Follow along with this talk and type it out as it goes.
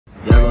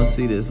gonna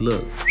see this.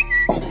 Look.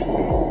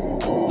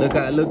 Look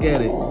at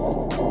it.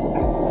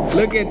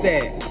 Look at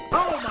that.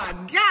 Oh my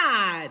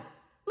God.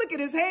 Look at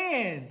his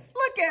hands.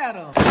 Look at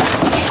him.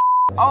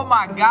 Oh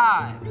my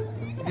God.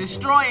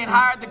 Destroying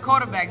hired the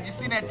quarterbacks. You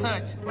see that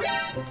touch?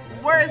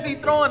 Where is he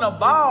throwing the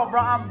ball,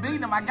 bro? I'm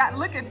beating him.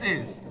 Look at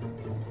this.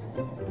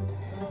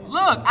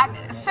 Look,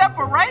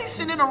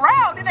 separation in the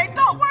route. And they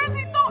thought, where is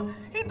he throwing?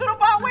 He threw the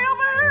ball way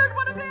over here.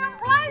 What a damn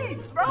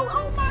plates, bro.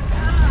 Oh my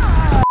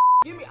God.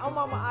 Give me, oh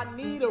mama, I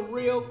need a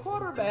real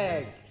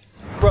quarterback.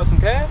 Brought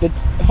some cash?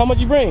 How much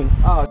you bring?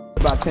 Oh,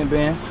 about 10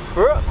 bands.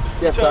 For real?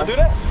 Yes, sir. Do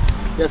that?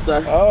 Yes,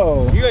 sir.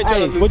 Oh. You ain't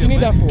trying to lose. What you need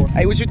that for?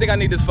 Hey, what you think I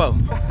need this for?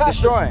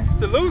 Destroying.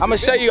 To lose. I'm gonna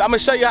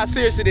show you how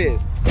serious it is.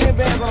 10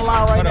 bands on the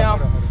line right now.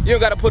 You don't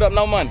gotta put up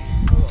no money.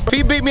 If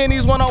he beat me in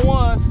these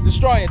one-on-ones,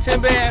 destroying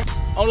 10 bands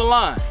on the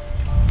line.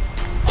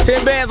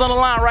 10 bands on the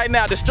line right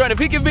now, destroying. If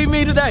he can beat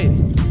me today,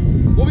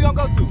 what we gonna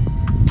go to?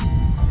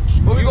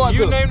 What we going to?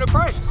 You name the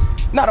price.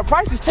 No, the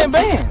price is 10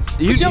 bands.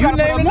 You name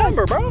the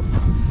number, bro.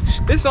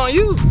 It's on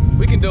you.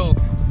 We can do.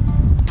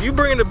 You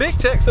bring the big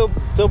check, so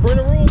bring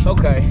the rules.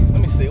 Okay,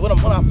 let me see. What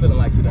I'm feeling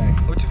like today?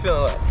 What you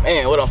feeling like?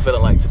 Man, what I'm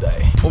feeling like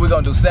today. What we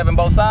gonna do? 7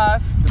 both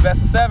sides? The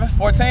best of 7?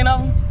 14 of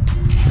them?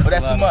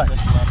 That's too much.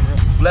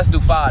 Let's do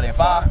 5 then.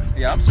 5?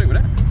 Yeah, I'm straight with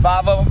that.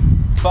 5 of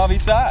them? 5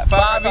 each side.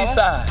 5 each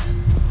side.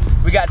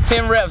 We got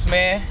 10 reps,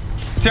 man.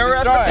 10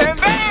 reps for 10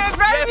 bands,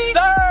 baby! Yes,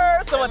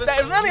 sir! So it's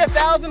really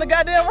 1,000 a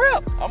goddamn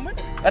rep. I'm with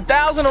it.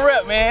 1,000 a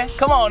rep, man.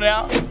 Come on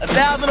now.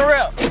 1,000 a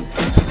rep.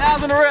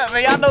 1,000 a rep,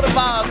 man. Y'all know the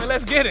vibes, man.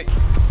 Let's get it.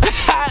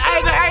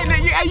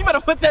 Hey, you better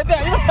put that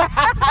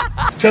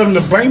down. Tell him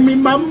to bring me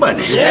my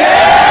money.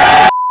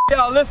 Yeah!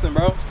 Y'all listen,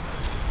 bro.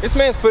 This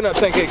man's putting up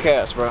 10K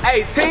cash, bro.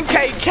 Hey,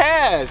 10K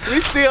cash.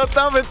 We still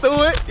thumbing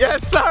through it.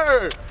 Yes,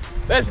 sir.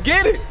 Let's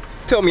get it.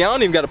 Tell me I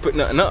don't even got to put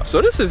nothing up.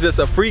 So this is just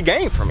a free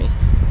game for me.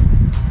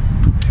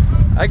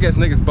 I guess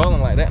niggas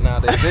balling like that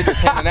nowadays. They're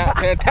just handing out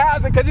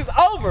 10,000 because it's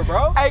over,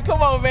 bro. Hey,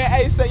 come on, man.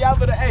 Hey, so y'all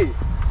better, hey.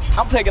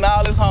 I'm taking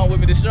all this home with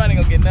me. This ain't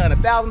gonna get none.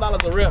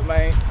 $1,000 a rep,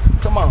 man.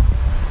 Come on.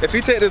 If he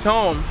take this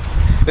home,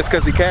 it's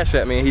because he cashed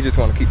at me and he just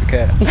want to keep the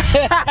cash.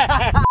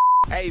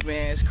 Hey,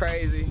 man, it's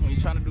crazy. When you're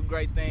trying to do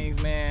great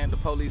things, man, the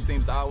police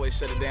seems to always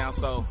shut it down.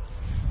 So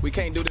we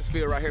can't do this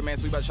field right here, man.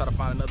 So we about to try to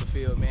find another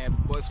field, man.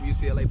 Boys from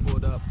UCLA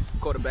pulled up,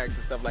 quarterbacks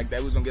and stuff like that.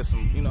 We was gonna get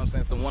some, you know what I'm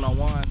saying, some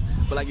one-on-ones.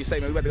 But like you say,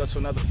 man, we about to go to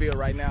another field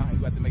right now. And we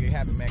about to make it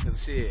happen, man,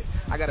 because shit,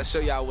 I gotta show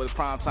y'all what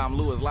primetime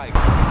Lou is like.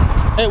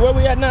 Hey, where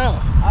we at now?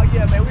 Oh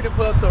yeah, man, we done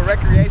pull up to a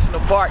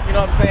recreational park, you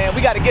know what I'm saying?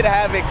 We gotta get it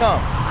however it come.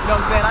 You know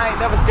what I'm saying? I ain't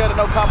never scared of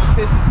no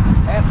competition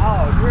at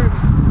all, you hear me?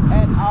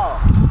 At all.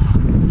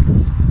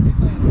 They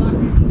playing soccer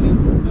and shit.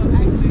 No,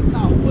 actually it's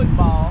called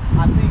football,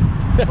 I think.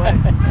 But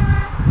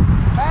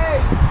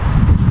hey,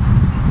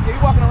 yeah,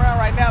 we walking around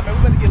right now, man.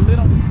 We about to get lit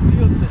on this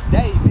field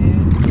today, man.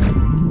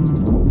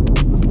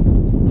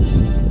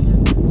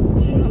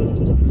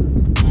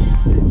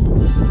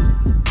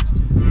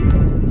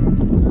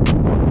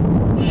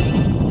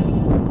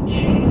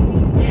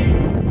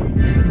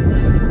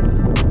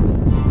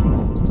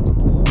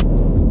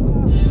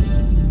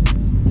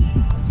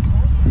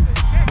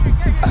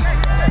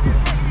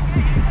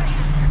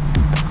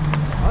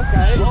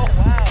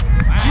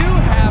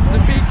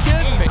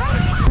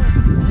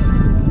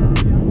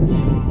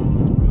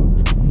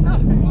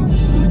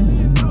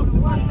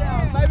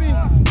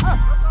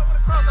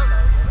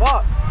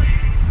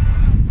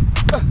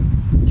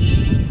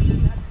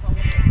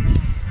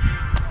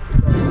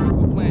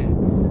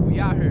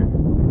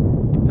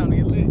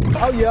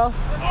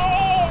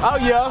 Oh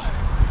yeah.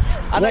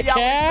 I know y'all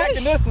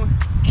expecting this one.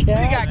 We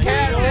got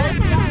cash there.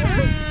 Man,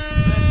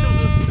 show a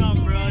little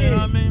something, bro. You know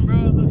what I mean, bro?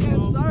 Yes,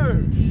 sir.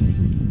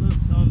 Little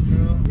something,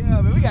 bro.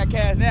 Yeah, man, we got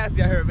cash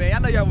nasty out here, man. I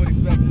know y'all wasn't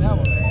expecting that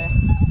one, man.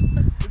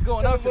 What's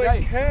going on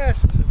today?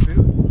 Cash in the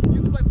field. You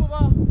used to play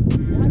football?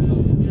 High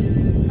school?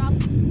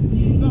 College?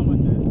 Something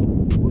like that.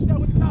 Who's got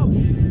with the college?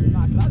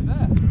 Nah, shit, I did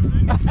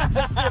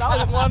that. Shit, I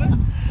was wondering.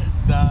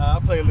 Nah, I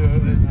played a little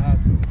bit in high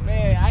school.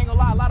 Man, I ain't gonna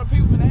lie, a lot of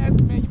people been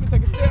asking, man, you been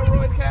taking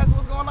steroids, Cash,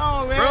 what's going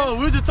on, man? Bro,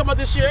 we were just talking about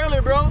this shit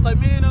earlier, bro. Like,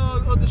 me and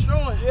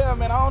Destroying. Yeah,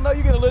 man, I don't know,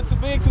 you get a little too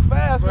big too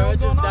fast, Bro, man,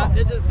 what's going on?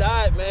 It just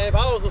died, man. If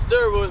I was on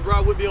steroids, bro, I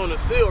would be on the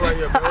field right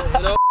here, bro, you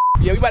know?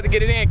 Yeah, we about to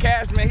get it in,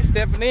 Cash, man, he's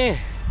stepping in.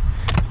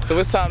 So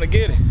it's time to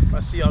get it. I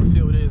see how the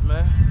field is,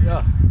 man.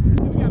 Yeah.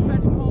 We got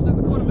Patrick Mahomes as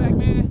the quarterback,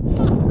 man.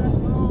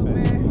 Patrick Mahomes,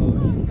 man.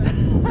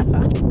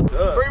 What's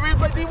up? Where you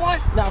play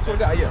D1? Nah, I swear to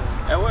God,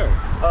 yeah. At where?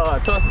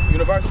 Tulsa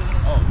University.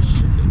 Oh,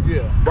 shit.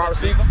 Yeah. Wide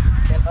receiver.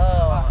 And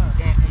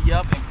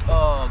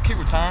kick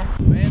return.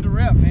 Man, the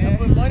rep, man.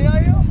 Put money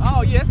on you?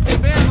 Oh, yeah, it's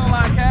 10 bands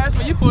online, Cash,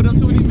 man. You pulled up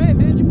to an event,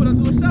 didn't you? Put up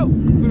to a show.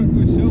 Put up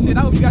to a show. Shit, I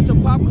hope you got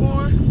your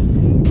popcorn.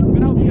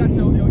 Man, I hope you got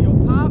your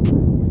pop.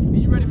 And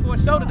you ready for a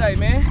show today,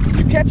 man.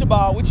 You catch a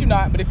ball, which you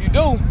not, but if you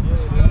do,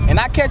 and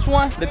I catch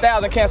one, the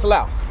 1,000 cancel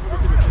out.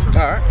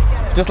 All right.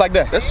 Just like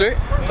that. That's it.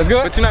 That's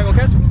good? But you're not gonna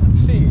catch it?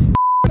 Shit.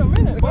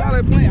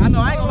 They playing. I know,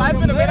 I ain't gonna lie, it's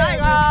been a minute. I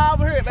ain't gonna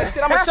over here. That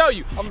shit, I'm gonna show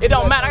you. It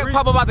don't matter. I can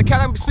pop up out the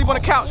couch, I can sleep on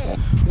the couch,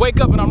 wake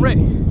up, and I'm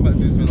ready. I'm about to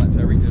do this man like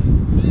Tyreek did.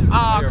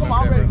 Come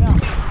on, I'm ready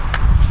now.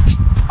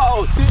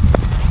 Oh shit.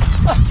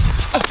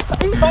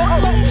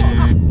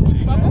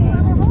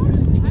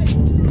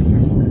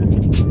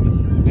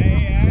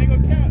 Hey, I ain't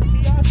gonna count.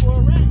 He asked for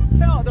a rack.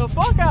 Hell the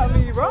fuck out of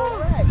me, bro.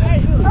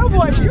 That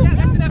boy, you.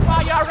 That's in that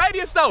 5-yard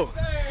radius though.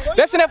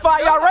 That's in that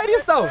 5-yard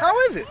radius though. How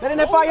is it? That in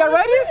that 5-yard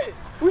radius?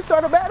 We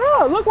started back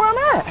up. Look where I'm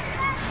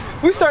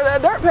at. We started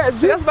at dirt patch.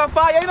 That's about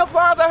 5. Ain't no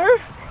lines out here.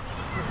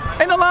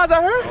 Ain't no lines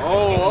out here.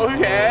 Oh,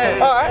 okay.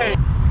 All right.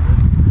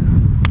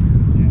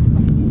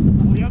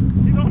 Yep,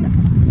 he's on there.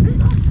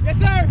 Yes,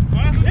 sir.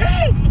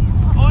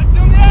 Oh, it's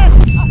still there.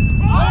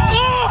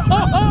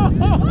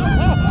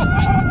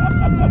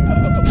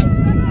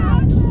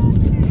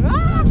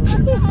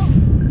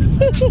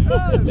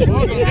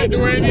 Ball gonna get to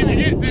where it need to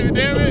get to,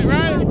 damn it,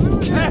 right?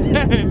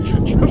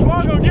 The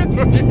ball gonna get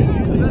to it.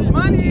 That's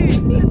money.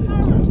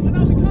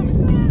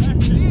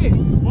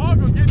 Ball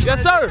gonna get to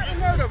Yes, sir.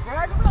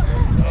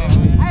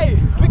 Hey,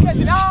 we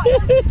catching all.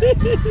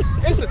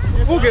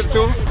 We'll get it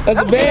to him. That's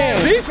a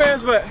band.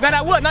 Defense, but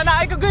nah, what?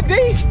 Nah, ain't a good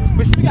D.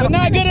 But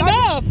Not good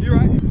enough. You're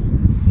right.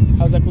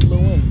 How's that quick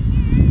little win?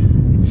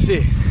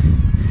 Shit.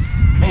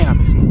 Man, I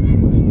be smoking too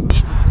much.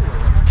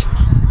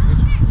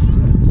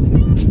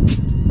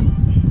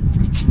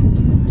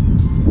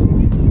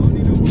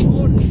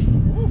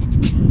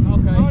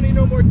 Okay. I don't need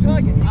no more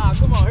tugging. Ah,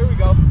 come on, here we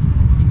go.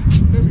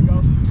 Here we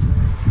go.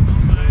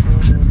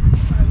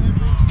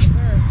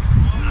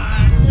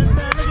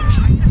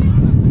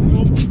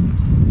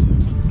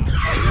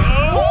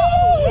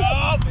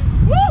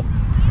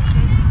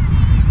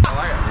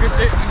 Good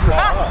shit.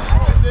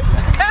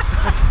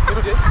 Good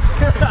shit.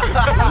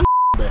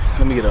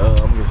 Let me get a small.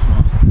 Let me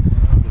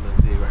get a little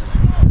zig right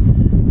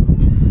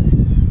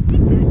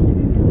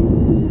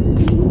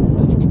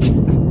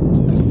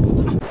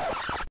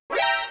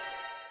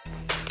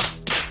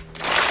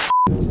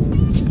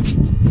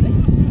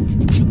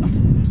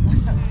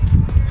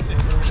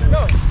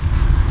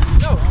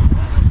No.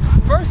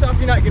 First off,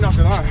 you're not getting off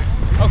the line.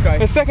 Okay.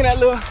 And second, that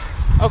little.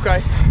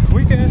 Okay.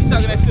 We can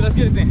suck that shit. Let's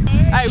get it then.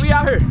 Hey, we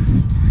out here.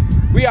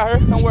 We out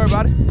here. Don't worry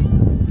about it.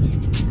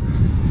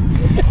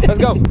 Let's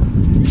go.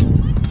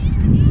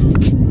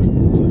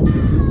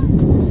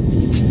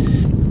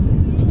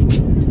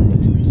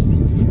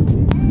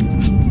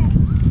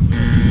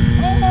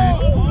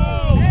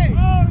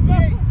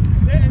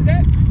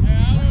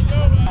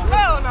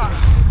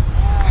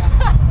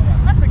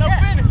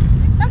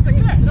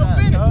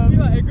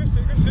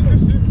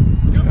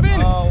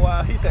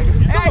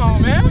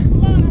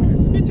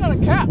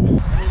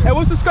 Hey,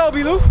 what's the score,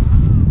 B-Lou?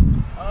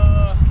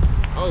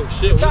 Oh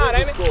shit, what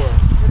is the score?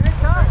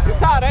 It's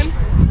tied, ain't it?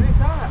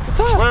 It's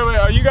tied. Wait,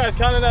 are you guys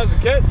counting that as a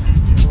catch?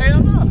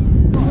 Hell no.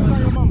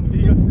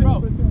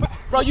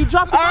 Bro, you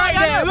dropped the ball. All right,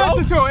 then,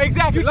 listen to him.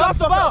 Exactly. You dropped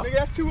the ball. Nigga,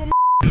 that's 2 of them.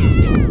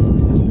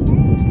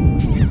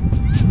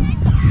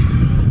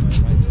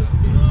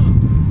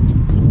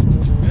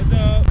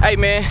 Hey,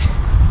 man.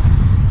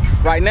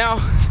 Right now.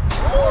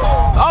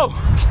 Oh.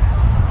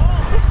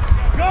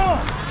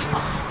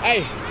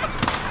 Hey.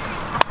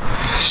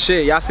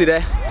 Shit, y'all see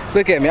that?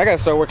 Look at me. I gotta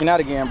start working out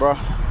again, bro.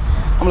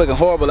 I'm looking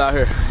horrible out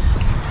here.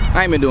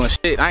 I ain't been doing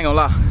shit. I ain't gonna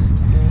lie.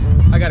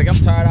 I'm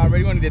tired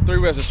already. We only did 3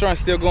 reps. The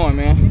strength's still going,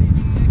 man.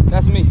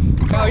 That's me.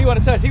 Oh, he want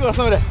to touch. He want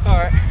some of that. All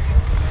right.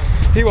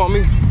 He want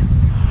me.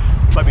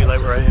 Might be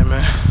lightweight right here,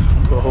 man.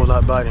 Put a whole lot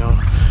of body on.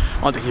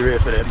 I don't think he ready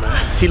for that, man.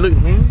 He look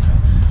mean,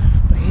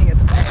 but he ain't got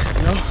the ass,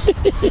 you know?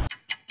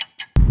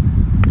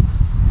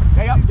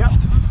 Hey, yep.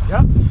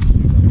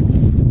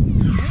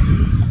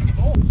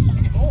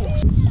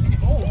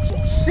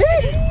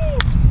 Shit.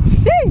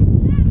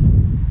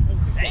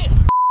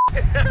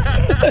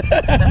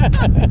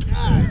 God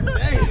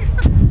damn.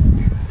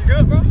 You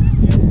good, bro?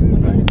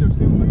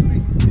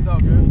 He's all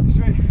good.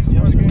 Straight.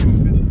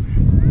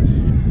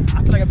 I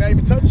feel like I barely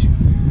even touched you.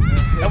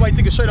 That's why you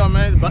take a shirt off,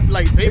 man. It's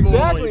like baby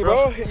Exactly,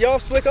 bro. Y'all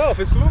slick off.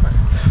 It's smart.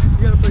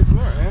 You gotta play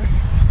smart, man.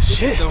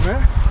 Shit, though,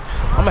 man.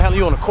 I'm gonna handle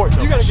you on the court,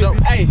 though. You gotta show.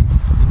 get. Hey,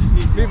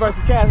 me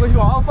versus Cass. What you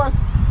want? Off first?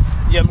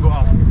 Yeah, I'm gonna go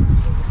off.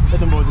 Let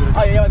them boys do it.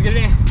 Oh yeah, y'all get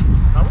it in.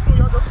 Nah, what's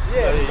going on, y'all go?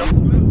 Yeah.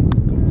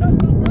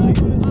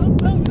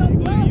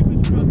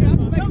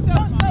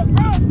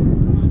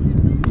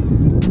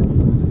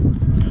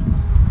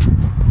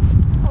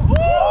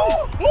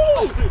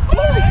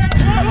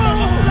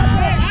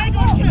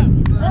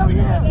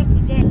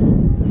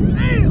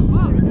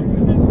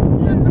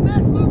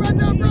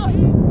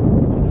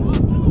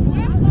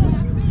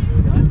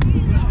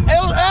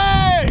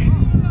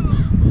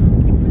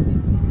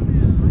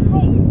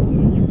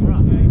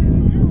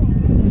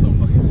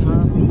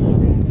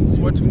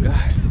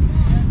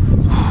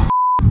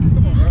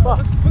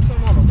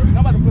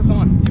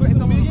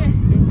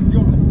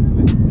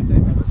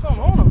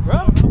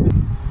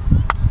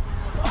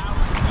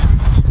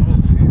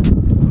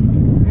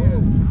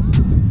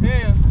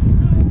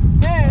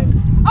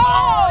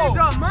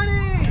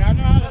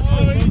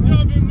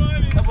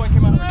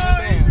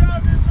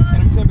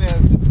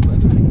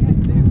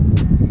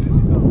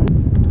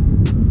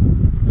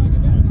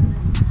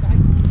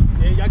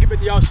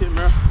 Y'all shit,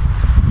 man.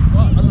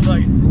 I look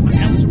like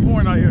amateur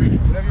porn out here.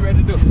 you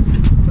ready to do?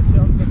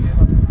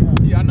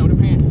 Yeah, I know them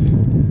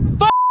hands.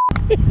 Fuck!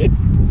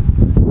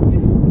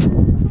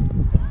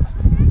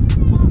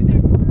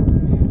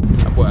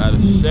 That boy out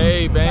of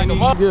shape, ain't he?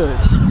 Good.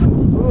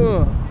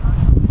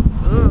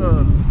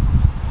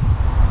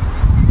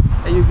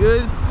 Hey, you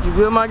good? You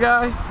good, my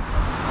guy?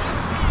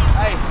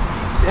 Hey,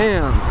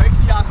 Damn. make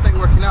sure y'all stay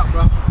working out,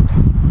 bro.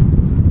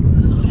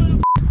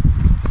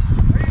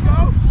 There you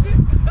go.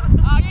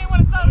 Oh, you ain't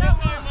want to throw that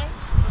one, man.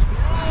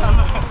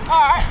 All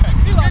right.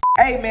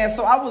 Hey man,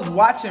 so I was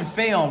watching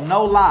film,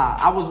 no lie.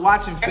 I was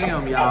watching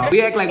film, y'all.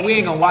 We act like we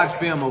ain't gonna watch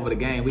film over the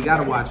game. We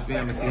gotta watch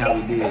film and see how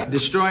we did.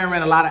 Destroying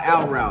ran a lot of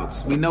out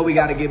routes. We know we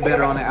gotta get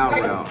better on the out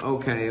route.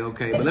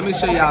 Okay. But let me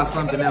show y'all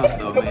something else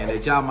though, man,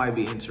 that y'all might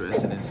be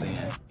interested in seeing.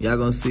 Y'all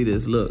gonna see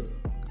this, look.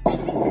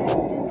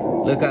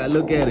 Look at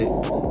it.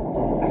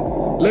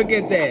 Look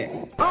at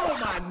that. Oh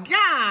my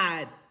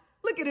God.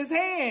 Look at his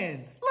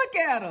hands. Look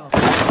at him.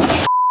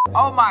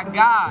 Oh my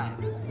God.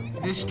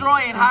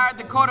 Destroying hired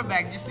the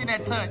quarterbacks. You see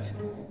that touch?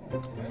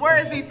 Where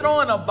is he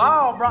throwing the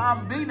ball, bro?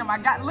 I'm beating him.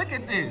 Look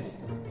at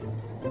this.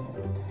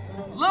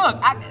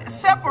 Look,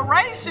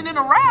 separation in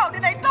the route.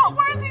 And they thought,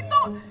 where is he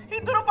throwing? He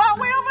threw the ball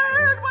way over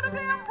here with the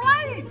damn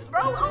blades,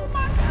 bro. Oh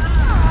my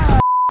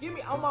God. Give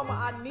me, oh mama,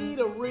 I need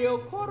a real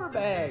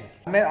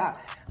quarterback. Man,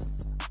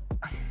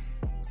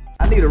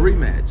 I need a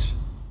rematch.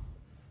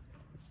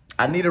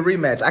 I need a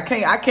rematch.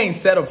 I can't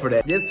settle for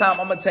that. This time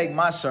I'm gonna take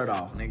my shirt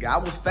off, nigga. I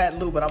was fat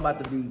Lou, but I'm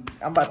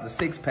about to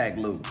six-pack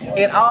Lou.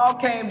 It all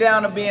came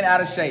down to being out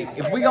of shape.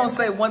 If we gonna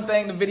say one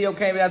thing the video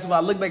came down to, when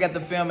I look back at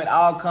the film, it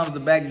all comes to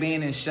back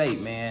being in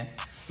shape, man.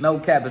 No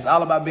cap, it's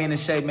all about being in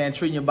shape, man,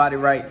 treating your body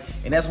right.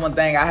 And that's one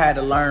thing I had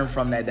to learn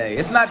from that day.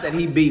 It's not that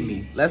he beat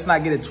me. Let's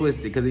not get it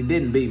twisted, because he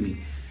didn't beat me.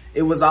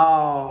 It was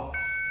all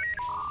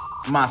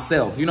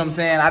myself, you know what I'm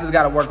saying? I just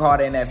gotta work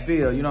harder in that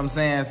field, you know what I'm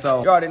saying?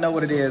 So you already know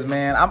what it is,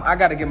 man. I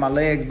gotta get my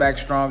legs back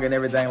strong and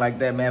everything like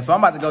that, man. So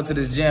I'm about to go to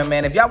this gym,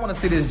 man. If y'all wanna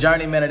see this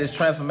journey, man, of this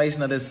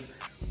transformation of this,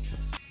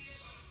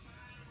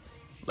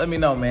 let me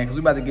know, man, because we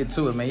about to get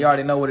to it, man. You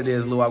already know what it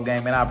is, Luau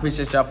Gang, man. I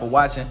appreciate y'all for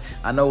watching.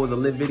 I know it was a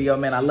lit video,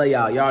 man. I love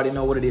y'all. Y'all already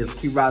know what it is.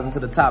 Keep rising to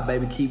the top,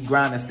 baby. Keep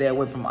grinding. Stay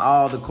away from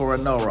all the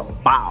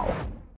coronora. Bow.